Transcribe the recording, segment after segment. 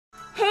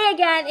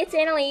again, it's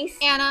Annalise,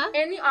 Anna,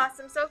 and the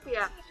awesome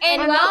Sophia.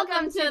 And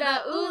welcome to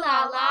the Ooh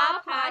La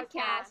La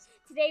podcast.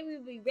 Today we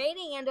will be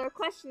rating and or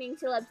questioning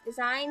celebs'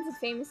 designs and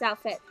famous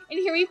outfits. And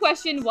here we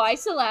question why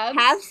celebs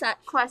have such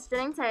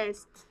questioning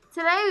taste.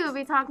 Today we will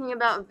be talking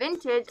about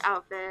vintage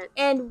outfits.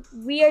 And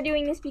we are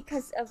doing this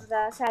because of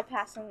the sad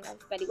passing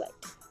of Betty White.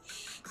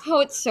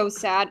 Oh, it's so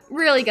sad.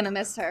 Really gonna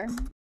miss her.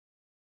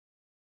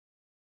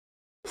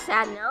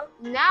 Sad note.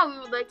 Now we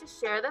would like to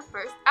share the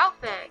first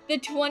outfit. The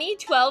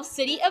 2012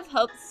 City of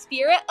Hope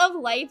Spirit of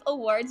Life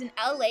Awards in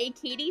LA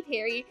Katy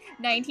Perry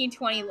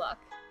 1920 look.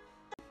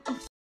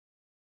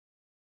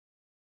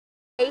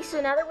 Okay,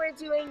 so now that we're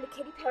doing the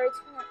Katy Perry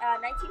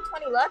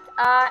 1920 look,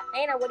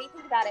 Anna, what do you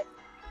think about it?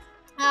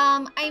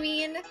 I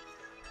mean,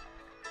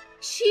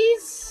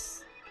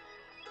 she's,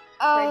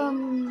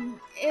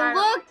 it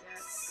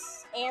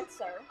looks,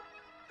 Answer.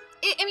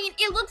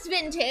 It looks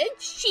vintage.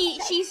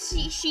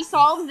 She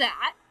solved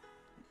that.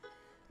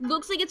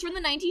 Looks like it's from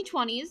the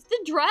 1920s. The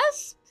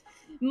dress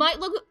might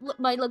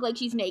look like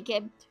she's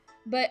naked,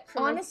 but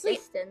From honestly,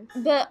 distance.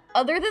 but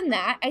other than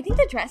that, I think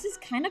the dress is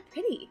kind of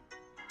pretty.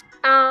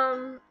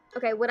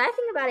 Okay, what I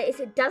think about it is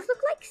it does look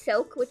like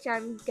silk, which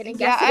I'm gonna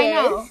Yeah, guess it I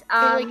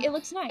know. is. It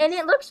looks nice. And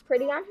it looks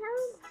pretty on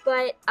her,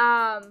 but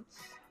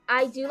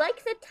I do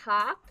like the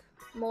top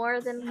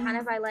more than kind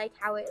of I like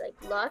how it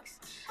looks,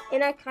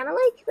 and I kind of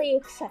like the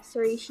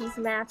accessories she's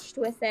matched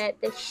with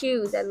it. The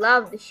shoes, I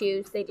love the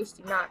shoes. They just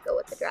do not go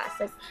with the dress.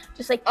 They're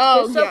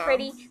so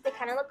pretty. They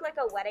kind of look like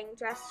a wedding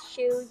dress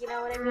shoe. You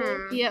know what I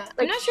mean? Yeah, Like,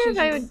 I'm not sure if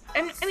I would.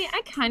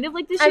 I kind of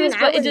like the shoes, I mean,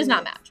 but it does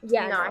not match.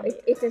 Yeah, No, no,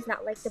 it does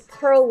not like the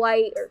pearl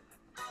white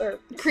or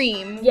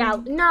Cream. yeah,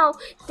 no,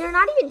 they're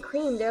not even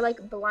cream. They're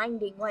like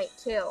blinding white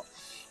too,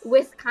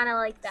 with kind of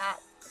like that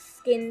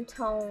skin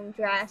tone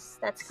dress.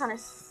 That's kind of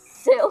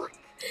silk.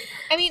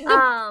 I mean,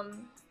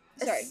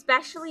 sorry.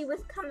 Especially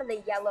with kind of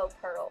the yellow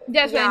pearl.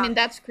 That's what I Yeah. mean.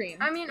 That's cream.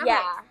 Okay,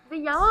 Yeah. the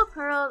yellow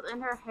pearls in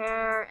her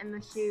hair and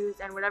the shoes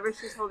and whatever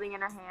she's holding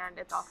in her hand,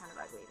 it's all kind of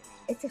ugly to me.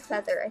 It's a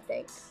feather, I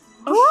think.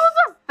 Who has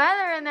a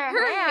feather in their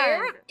Her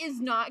hair hand? is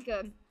not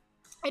good.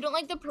 I don't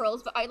like the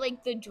pearls, but I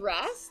like the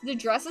dress. The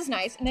dress is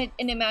nice, and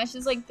it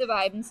matches like the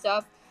vibe and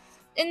stuff.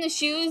 And the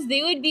shoes,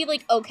 they would be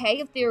like okay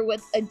if they were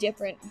with a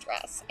different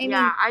dress. I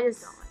I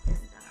just don't like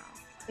it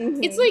in general.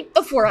 mean, it's like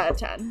a 4 out of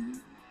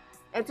 10.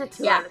 It's a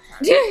 2 Yeah. out of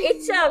 10.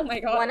 It's a Oh my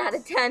God. 1 out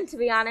of 10, to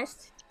be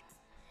honest.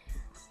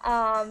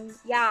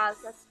 Yeah,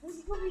 that's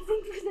what we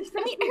think for this.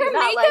 I mean, We her do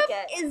not makeup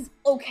like it. is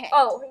okay.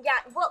 Oh, yeah.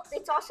 Well,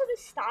 it's also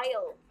the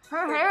style.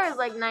 Her hair is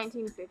like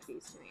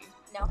 1950s to me.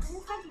 No, it's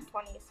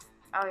 1920s.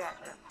 Oh yeah,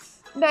 sure.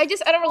 But I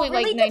don't really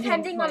like 1920s.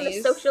 Depending on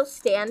the social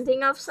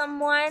standing of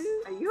someone.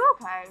 Are you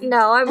okay?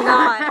 No, I'm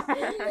not.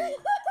 I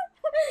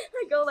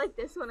go like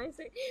this when I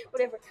say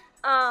whatever.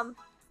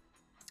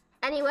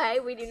 Anyway,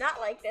 we do not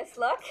like this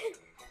look.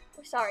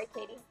 We're sorry,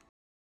 Katie.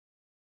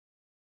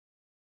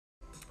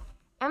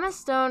 Emma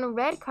Stone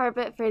red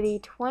carpet for the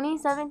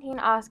 2017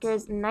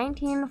 Oscars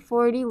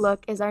 1940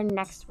 look is our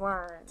next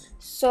one.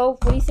 So,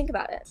 what do you think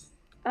about it?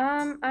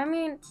 I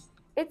mean,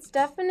 it's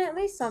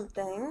definitely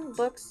something.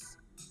 Looks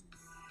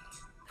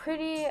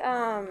pretty,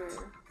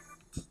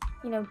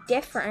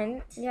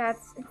 Different. yeah,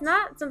 it's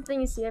not something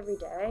you see every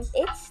day.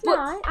 It's No,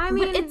 not. I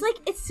mean, but it's like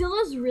it still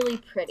is really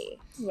pretty.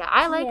 yeah,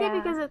 I like Yeah.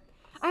 it because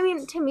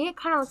to me, it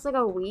kind of looks like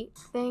a wheat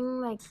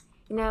thing. Like,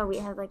 wheat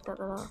has like the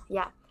little,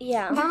 Yeah.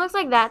 it kind of looks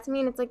like that to me,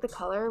 and it's like the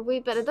color of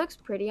wheat, but it looks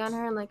pretty on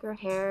her, and like her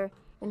hair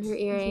and her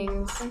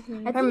earrings,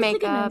 her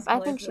makeup. I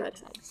think she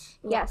looks nice.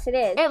 Yes, it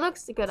is. It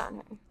looks good on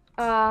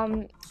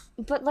her.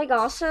 But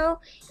also,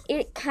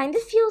 it kind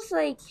of feels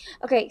like,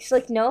 okay,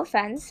 so no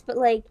offense, but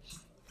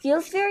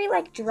feels very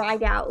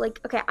dried out.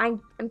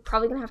 I'm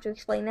probably gonna have to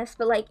explain this,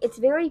 but it's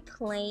very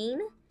plain.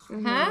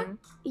 Huh?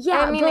 Yeah,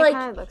 I mean, but it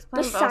kind of looks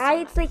plain, but also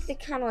besides nice. the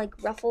kind of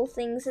ruffle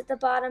things at the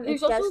bottom,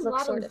 There's it does also a look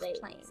lot sort of of lace.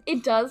 plain.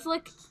 It does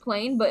look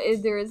plain, but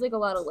there is a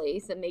lot of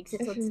lace that makes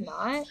it so it's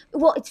not.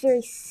 Well, it's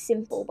very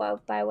simple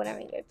by what I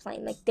mean by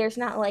plain. There's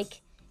not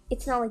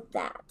it's not like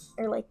that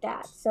or like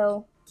that.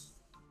 So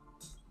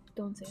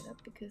Don't say that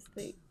because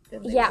they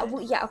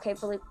yeah, okay,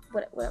 but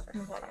whatever.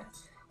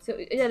 So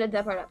edit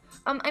that part out.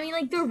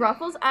 The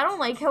ruffles, I don't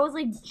like how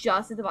it's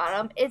just at the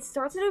bottom. It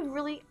starts at a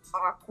really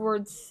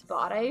awkward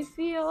spot, I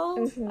feel.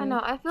 Mhm. I know.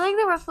 I feel like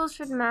the ruffles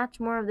should match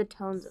more of the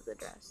tones of the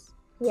dress.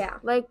 Yeah.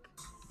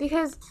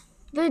 Because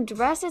the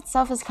dress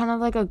itself is kind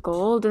of like a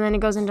gold, and then it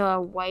goes into a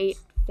white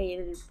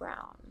faded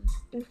brown.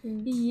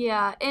 Mm-hmm.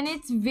 Yeah, and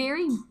it's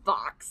very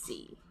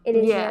boxy. It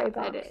is Yeah, very it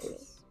boxy.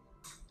 is.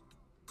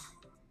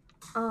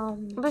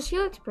 But She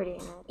looks pretty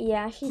in it.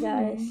 yeah, she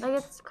does.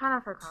 It's kind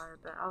of her color,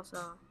 but also.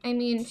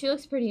 She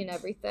looks pretty in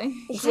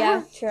everything.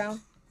 Yeah, true.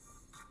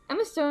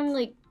 Emma Stone,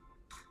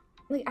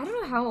 I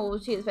don't know how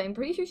old she is, but I'm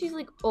pretty sure she's,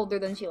 older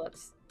than she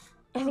looks.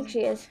 I think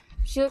she is.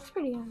 She looks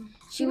pretty young.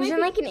 She was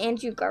might in be- an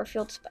Andrew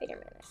Garfield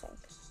Spider-Man, I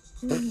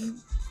think.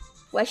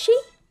 Was she?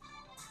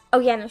 Oh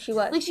yeah, no, she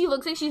was. She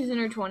looks like she's in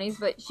her 20s,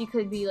 but she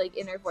could be,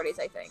 in her 40s,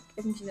 I think.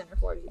 I think she's in her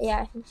 40s.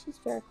 Yeah, I think she's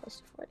very close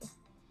to 40.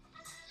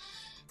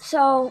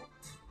 So,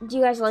 do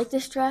you guys like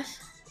this dress?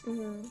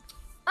 Mm-hmm.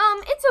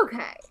 It's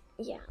okay.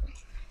 Yeah.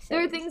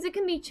 There are things that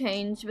can be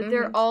changed, but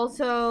there are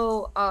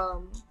also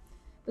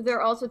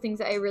things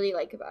that I really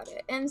like about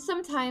it. And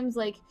sometimes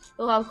like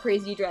they'll have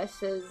crazy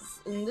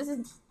dresses, and this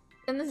is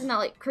not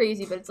like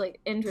crazy, but it's like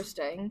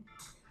interesting.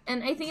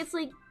 And I think it's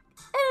like,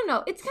 I don't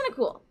know, it's kind of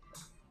cool.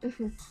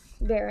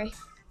 Very.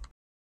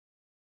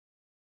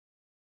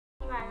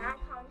 My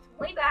icons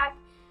way back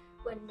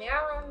when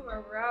Marilyn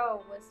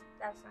Monroe was,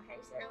 that's not how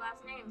you say her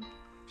last name.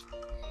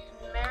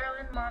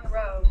 Marilyn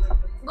Monroe.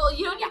 Well,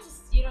 you don't need to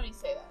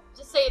say that.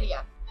 Just say it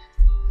again.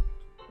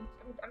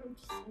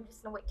 I'm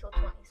just gonna wait till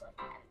 20 so I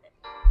can edit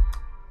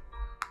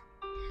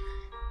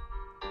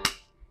it.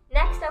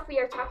 Next up, we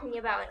are talking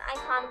about an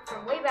icon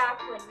from way back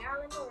when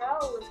Marilyn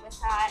Monroe was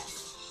with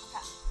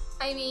us.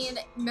 I mean,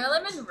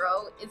 Marilyn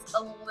Monroe is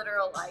a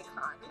literal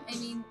icon. I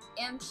mean,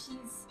 and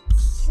she's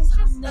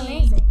just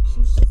amazing.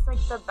 She's just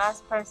like the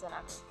best person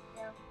ever.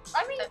 Yeah.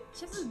 I mean,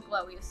 she has the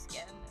glowiest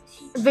skin.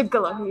 The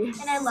glowiest.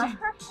 And I love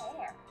her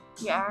hair.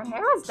 Yeah, her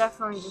hair was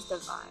definitely just a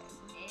vibe.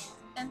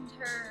 Yeah. And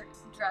her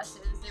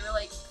dresses, they were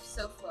like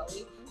so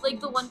flowy. Like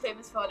the one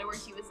famous photo where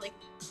she was like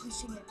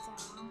pushing it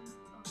down.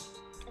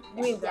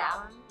 You mean that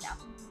one? Yeah.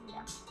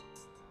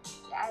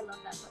 Yeah, I love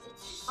that photo.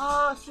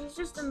 Oh, she's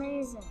just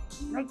amazing.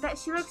 Like that,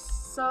 she looks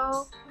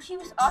so. She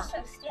was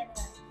also standing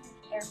on a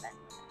huge hairband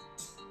with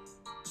it.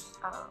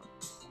 Oh.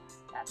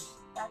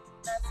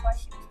 That's why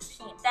she was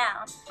pushing it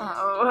down.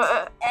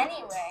 Oh.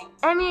 Anyway.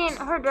 I mean,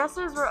 her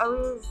dresses were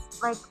always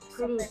like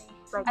pretty. So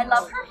pretty. Like I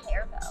love her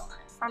hair though.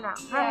 I know.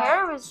 Her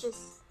hair was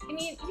just. I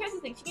mean, here's the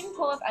thing. She can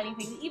pull off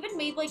anything. They even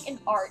made like an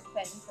art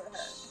thing for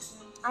her.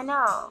 I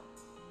know.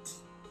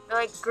 Or,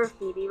 like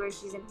graffiti where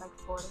she's in like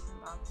 4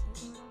 different boxes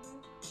or whatever.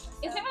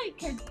 It's not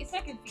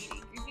graffiti.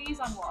 Graffiti's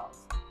on walls.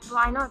 Well,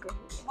 I know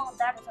graffiti. Well,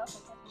 that is also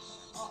technically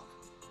on walls.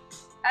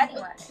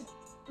 Anyway.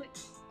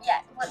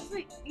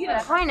 Yeah.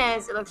 The point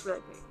is, it looks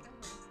really pretty.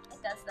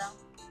 It does though.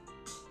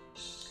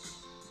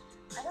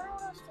 I don't know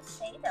what else to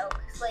say though,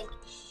 cause like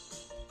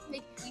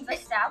we've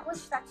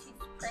established that she's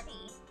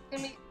pretty.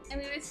 And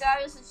we've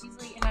established that she's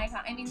like an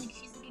icon. I mean, like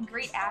she's like a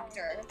great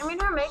actor. I mean,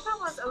 her makeup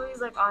was always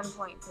like on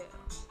point too.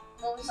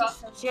 Well, we've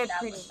also she had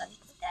established pretty. that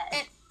she's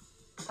dead.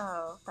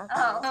 Oh, that's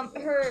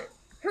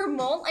her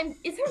mole.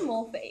 Is her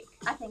mole fake?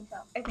 I think so.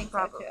 I think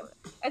probably. So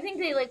too. I think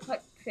they like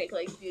put fake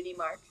like beauty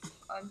marks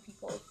on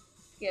people's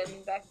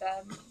skin back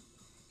then.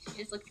 She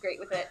just looked great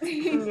with it.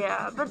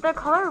 Yeah, but the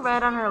color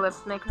red on her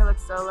lips make her look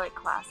so like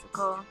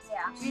classical.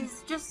 Yeah.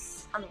 She's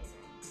just amazing.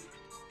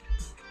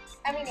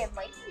 I mean, it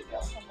might be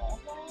real from mole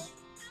though.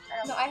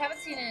 No, I haven't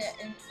seen it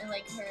in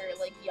like her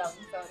like young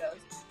photos.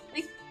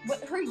 Like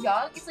what her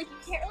young, it's like you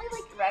can't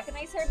really like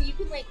recognize her, but you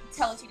can like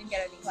tell she didn't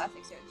get any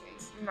plastic surgery.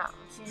 No,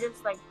 she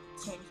just like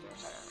changed her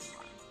hair.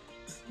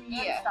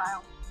 Yeah.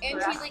 Style.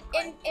 And she like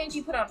and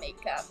she put on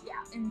makeup.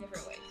 Yeah. In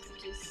different ways,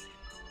 which is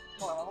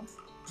normal.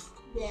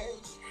 Very.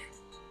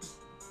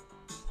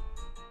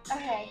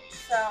 Okay,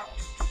 so.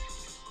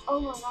 Oh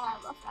my god,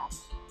 I love that.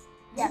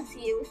 Yeah, see,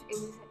 it was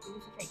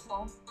a fake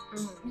mole.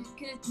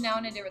 Because it's now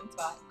in a different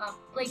spot.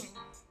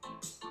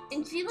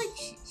 And she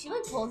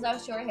pulls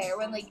out short hair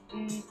when like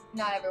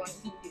not everyone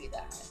can do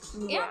that.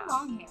 Yeah. And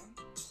long hair.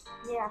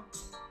 Yeah.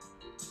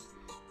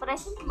 But I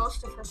think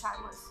most of her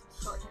time was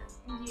short hair.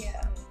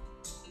 Yeah.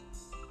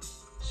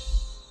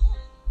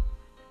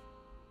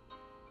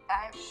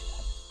 I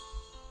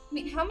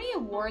mean, how many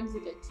awards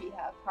did she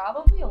have?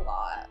 Probably a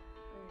lot.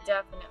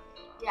 Definitely a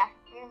lot. Yeah.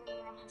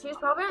 She was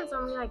probably on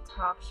so many like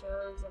talk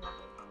shows and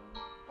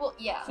everything. Well,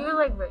 yeah. She was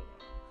like very good.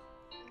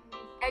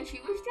 And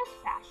she was just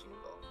fashionable.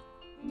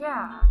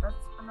 Yeah, that's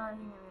another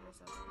thing that made her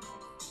so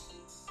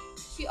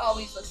good. She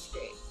always looks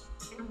great.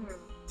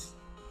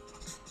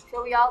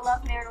 So we all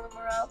love Marilyn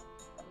Monroe?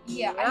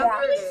 Yeah. I've never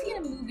really seen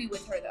a movie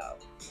with her though.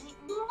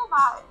 Neither have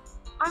I.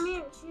 I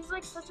mean, she's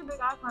like such a big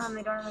icon and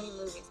they don't have any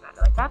movies about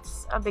her. Like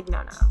that's a big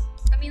no-no.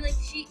 I mean, like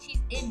she's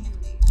in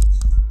movies,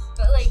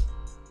 but like,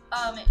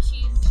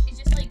 it's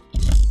just like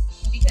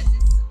because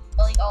it's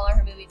like all of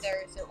her movies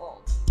are so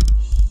old.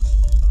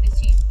 Is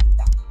she?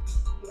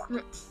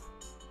 Yeah.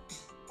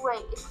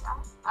 Wait, is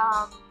that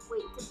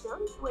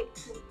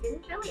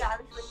didn't Billie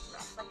Eilish like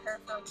dress like her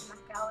for like the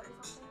Met Gala or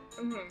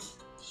something?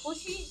 Well,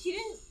 she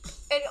didn't.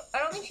 I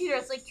don't think she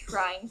dressed like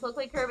trying to look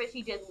like her, but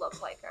she did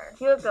look like her.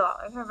 She looked a lot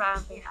like her, but I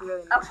don't think she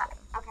really looked her.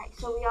 Okay,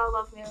 so we all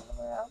love Marilyn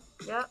Monroe.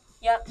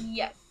 Yep.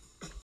 Yes.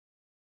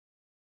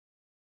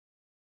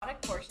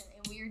 Product portion,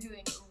 and we are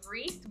doing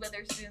Reese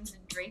Witherspoon's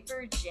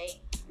Draper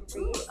James.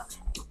 Ooh,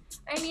 okay.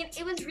 I mean,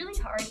 it was really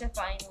hard to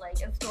find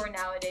like a store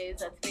nowadays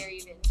that's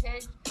very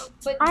vintage,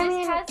 but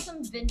this has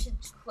some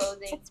vintage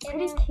clothing. It's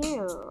pretty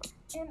cute.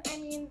 And I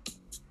mean,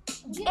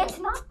 it's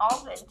not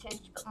all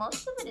vintage, but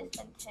most of it is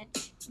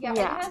vintage.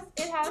 Yeah.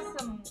 It has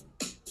some.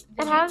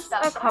 It has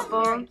stuff. a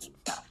couple. Very cute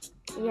stuff.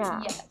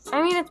 Yeah. Yes.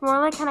 I mean, it's more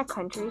like kind of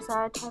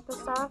countryside type of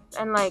stuff,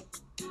 and like,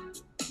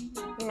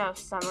 you know,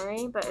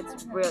 summery, but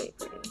it's really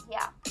pretty.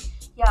 Yeah.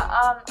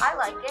 I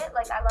like it.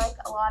 Like, I like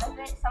a lot of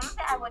it. Some of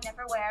it I would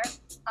never wear.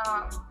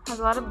 Has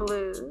a lot of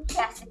blues.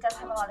 Yes, it does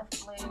have a lot of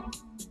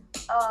blues.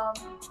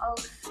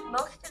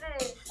 most of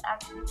it is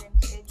actually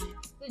vintage.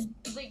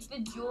 The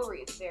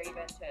jewelry is very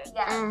vintage.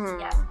 Yes,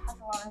 yes, it has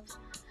a lot of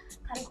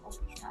kind of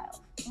oldie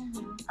styles.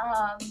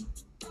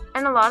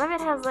 And a lot of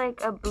it has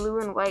like a blue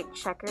and white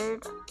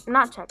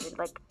not checkered,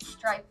 like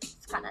stripes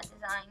kind of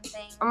design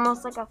thing.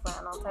 Almost like a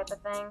flannel type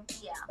of thing.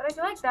 Yeah. But I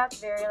feel like that's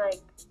very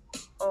like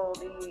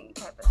oldie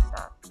type of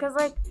stuff. Because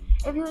like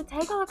if you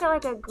take a look at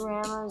like a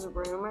grandma's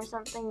room or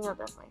something, you'll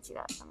definitely see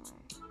that somewhere.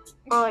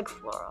 Or like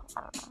floral.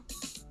 I don't know.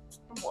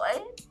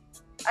 What?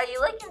 Are you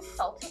like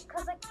insulted?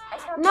 Cause like I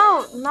have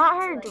no,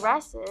 not her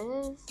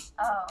dresses.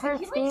 Oh. Her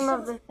theme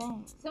of the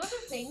thing. Some of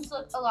the things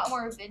look a lot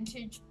more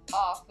vintage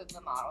off of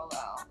the model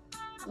though.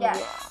 Yes.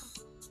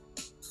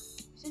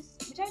 Yeah.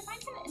 Which I find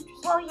kind of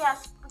interesting. Well,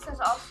 yes, because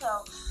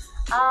also,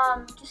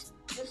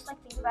 just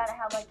like think about it,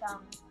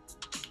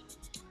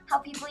 how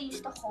people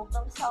used to hold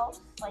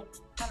themselves, like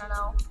I don't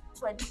know,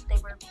 when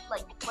they were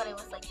like when it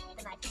was like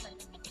the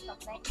 1900s or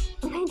something.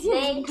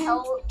 They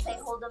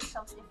hold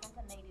themselves different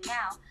than they do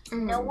now.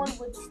 No one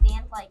would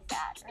stand like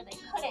that, or they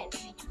couldn't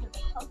because of the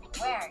clothes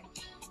they're wearing.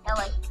 And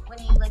like when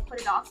you like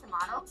put it off the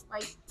model,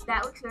 like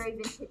that looks very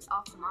vintage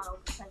off the model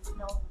because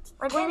no.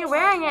 Like when you're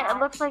wearing it, it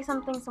looks like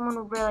something someone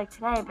would wear like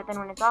today, but then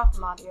when it's off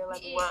the model, you're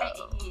like, whoa.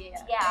 Yeah.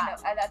 I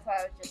know. That's what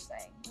I was just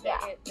saying. Yeah.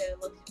 That it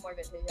looks more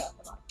vintage off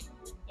the model.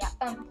 Yeah.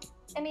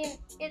 I mean,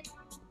 it's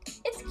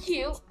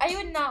cute. I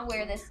would not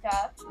wear this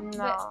stuff. No.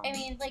 But I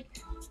mean, like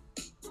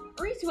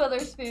Reese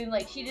Witherspoon,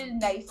 like she did a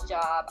nice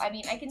job. I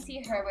mean, I can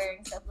see her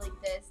wearing stuff like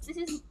this.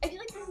 I feel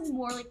like this is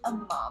more like a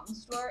mom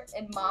store,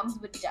 and moms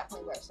would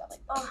definitely wear stuff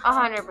like this.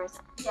 100%.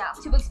 Yeah.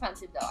 Too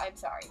expensive though. I'm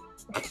sorry.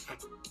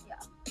 Yeah,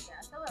 it's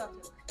a little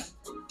too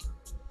expensive.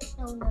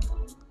 A little.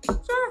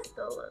 Just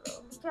a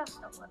little. Just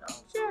a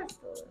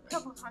little.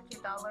 Couple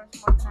 $100 more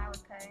than I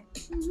would pay.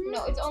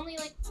 No, it's only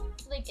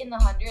like in the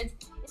hundreds.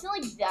 It's not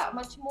like that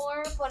much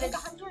more, but It's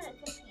it's like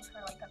 $150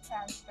 for like a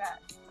padded dress.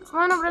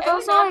 Well, no, but it's I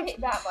would also not like,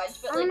 pay that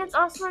much, but I mean, it's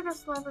also like a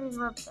celebrity's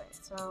website,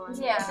 so.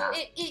 yeah, so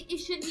it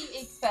should be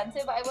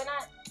expensive. I would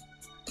not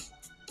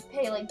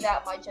pay like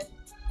that much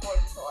for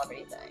the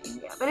celebrity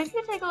thing. Yeah, but if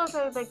you take a look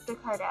at like the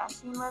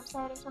Kardashian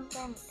website or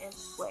something,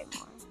 it's way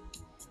more.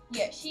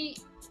 Yeah,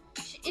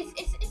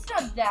 it's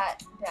not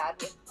that bad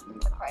with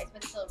the price,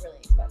 but it's still really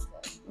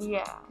expensive.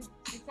 Yeah.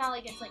 It's not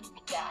like it's like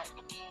that.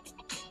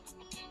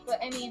 But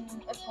I mean,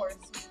 of course,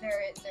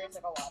 there's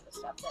like a lot of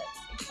stuff that's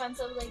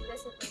expensive like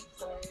this at thrift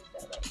stores.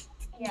 So like,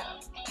 Yeah.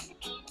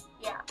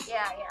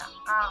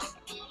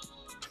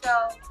 So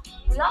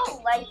we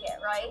all like it,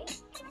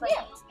 right? Like,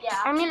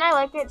 yeah. I mean, I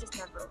like it, just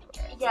never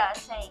wear it. Yeah,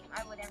 same.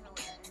 I would never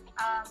wear it.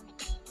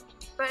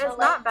 But So, it's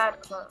not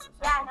bad clothes.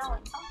 Yeah, I know.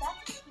 Oh,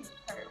 that's cute.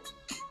 Hers.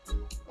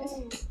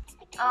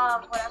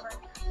 Whatever.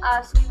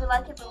 So we would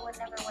like it, but would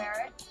never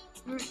wear it.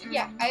 Mm-mm.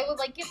 yeah, I would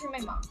like it for my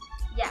mom.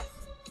 Yes.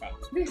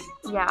 Same.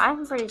 Yeah,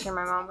 I'm pretty sure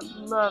my mom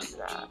would love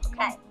that.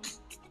 Okay.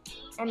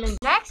 And the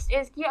next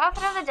is cute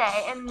outfit of the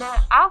day, and the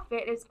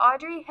outfit is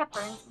Audrey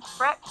Hepburn's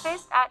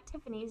breakfast at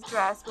Tiffany's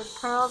dress with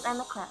pearls and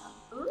the crown.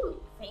 Ooh,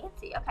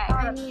 fancy. Okay.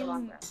 I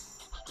mean,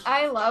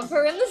 I love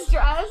her in this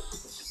dress.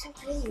 She's so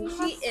pretty.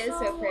 She is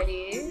so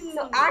pretty.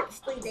 So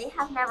actually, they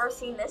have never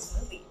seen this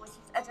movie, which is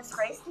a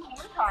disgrace to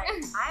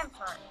humankind. I am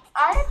sorry.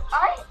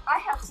 I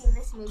have seen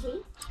this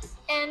movie.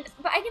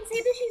 But I can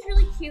say that she's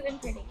really cute and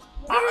pretty.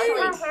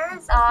 Actually, her hair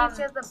is so cute.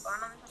 She has the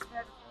bun on top of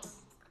her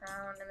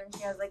crown, and then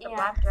she has like the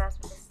black dress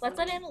with the sleeves. Let's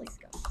let Annalise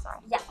go. Sorry.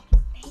 Yeah.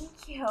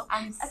 Thank you.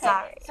 I'm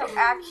sorry. So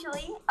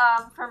actually,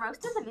 for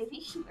most of the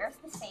movie, she wears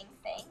the same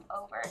thing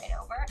over and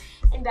over.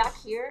 And back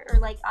here, or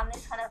like on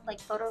this kind of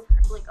like photo of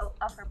her, like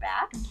of her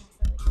back.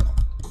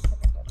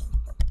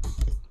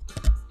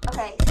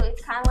 Okay, so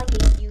it's kind of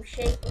like a U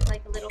shape with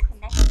like a little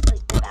connection,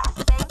 like the back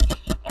thing.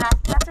 And I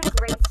think that's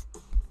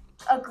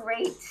a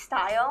great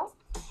style.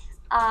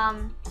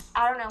 I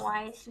don't know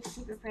why, it's just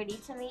super pretty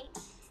to me.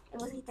 It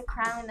was like the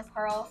crown and the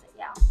pearls.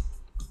 Yeah.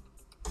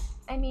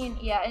 I mean,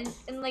 yeah,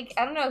 and like,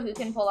 I don't know who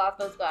can pull off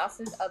those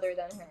glasses other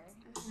than her.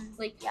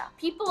 Like, Yeah.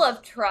 people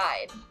have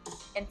tried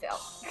and failed.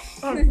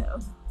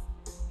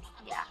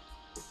 Yeah.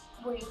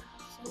 What do you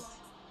say?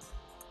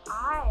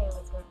 I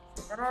was going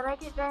to say that I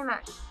like it very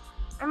much.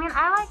 I mean,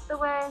 I like the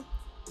way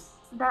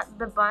that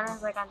the bun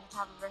is like on the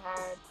top of her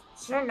head.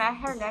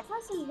 Her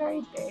necklace is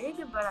very big,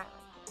 but I like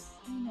it.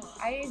 I know.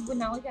 I would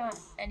not look at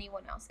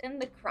anyone else. And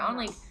the crown,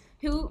 like,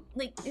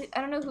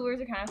 I don't know who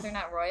wears a crown if they're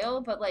not royal,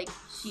 but like,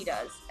 she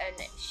does. And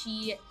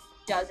she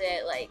does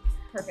it, like,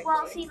 perfectly.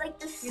 Well, see, like,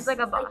 She's like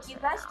a boss you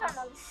right guys now. don't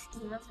know the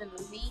scheme of the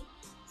movie,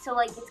 so,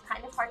 like, it's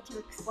kind of hard to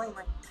explain,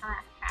 like, kind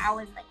of how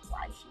and, like,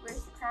 why she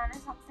wears the crown or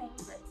something,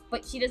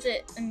 But she does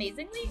it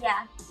amazingly?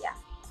 yeah.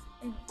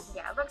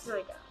 Yeah, it looks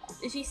really good.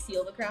 Did she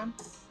steal the crown?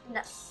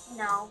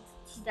 No,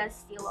 she does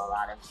steal a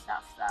lot of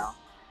stuff, though.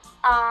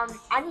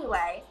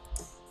 Anyway,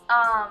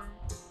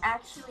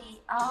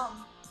 actually,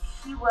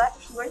 she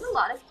wears a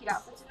lot of cute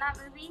outfits in that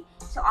movie,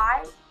 so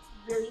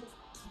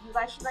you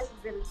guys should, like,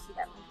 really see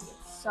that movie.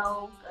 It's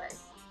so good.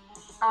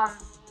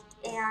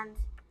 And,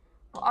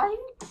 well,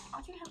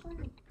 Audrey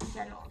Hepburn in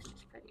general is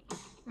just pretty.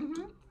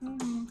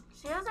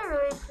 She has a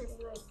really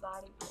pretty like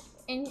body.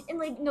 And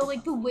like no,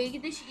 like the way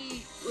that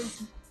she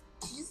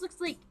just looks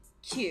like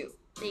cute.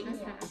 Like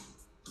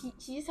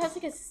she just has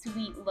like a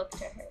sweet look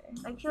to her.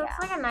 Like she looks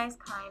like a nice,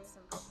 kind,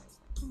 simple person.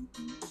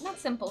 Not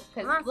simple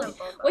because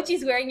Simple, what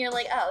she's wearing, you're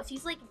like, oh,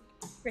 she's like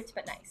rich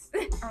but nice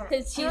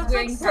because she's looks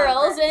wearing like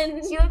pearls Starbucks.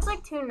 and She looks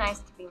like too nice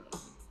to be me.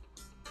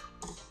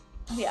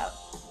 yeah.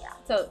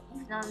 So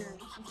No,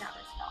 she's not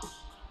rich at all.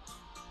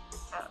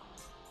 Oh,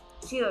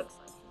 she looks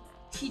like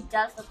she's nice. She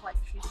does look like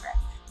she's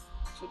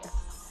rich. She does.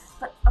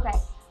 But okay,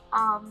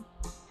 honestly,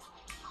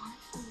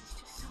 it's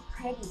just so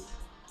pretty.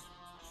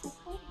 So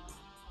pretty.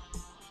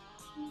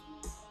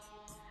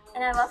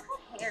 And I love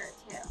her hair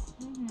too.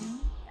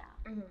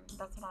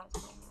 That's what I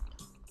was saying.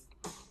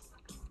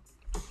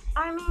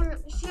 I mean,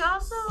 she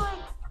also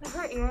like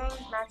her earrings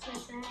match her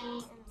thing,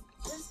 and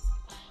just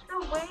the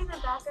way the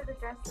back of the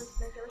dress looks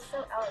like it was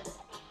so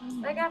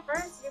elegant. Like at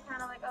first you're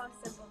kind of like, oh,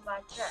 simple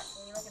black dress,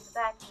 and you look at the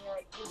back and you're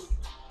like,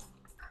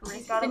 ooh,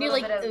 she's got a then you're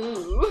little like, bit of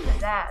ooh.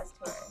 pizzazz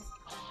to her.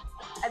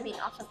 I mean,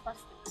 also plus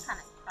the kind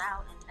of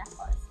crown and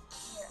necklace.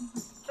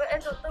 Yeah. But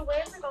it's, the way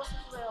it's like also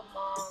like a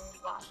long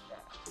black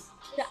dress.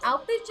 The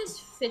outfit just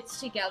fits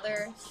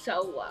together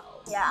so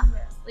well. Yeah.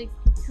 Like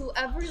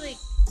whoever like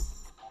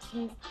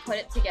put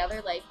it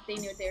together, like they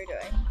knew what they were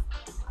doing.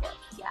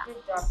 Yeah. Good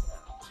job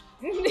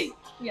to them.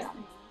 Yeah.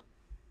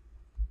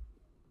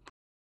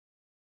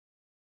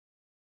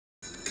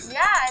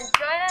 Yeah, and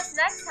join us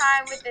next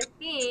time with the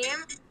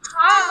theme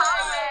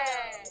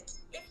Holiday.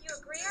 If you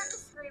agree or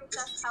disagree with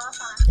us, tell us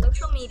on our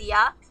social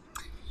media.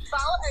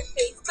 Follow our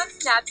Facebook,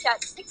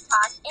 Snapchat,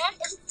 TikTok, and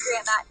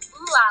Instagram at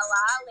Ooh La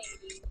La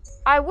Ladies.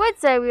 I would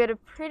say we had a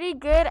pretty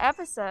good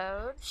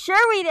episode.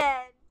 Sure we did.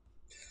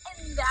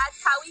 And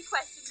that's how we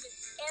question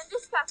and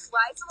discuss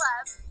why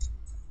celebs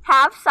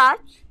have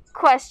such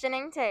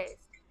Questioning taste.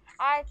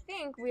 I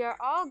think we are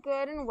all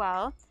good and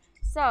well.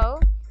 So,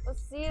 we'll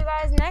see you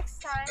guys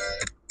next time.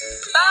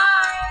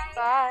 Bye.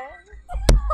 Bye.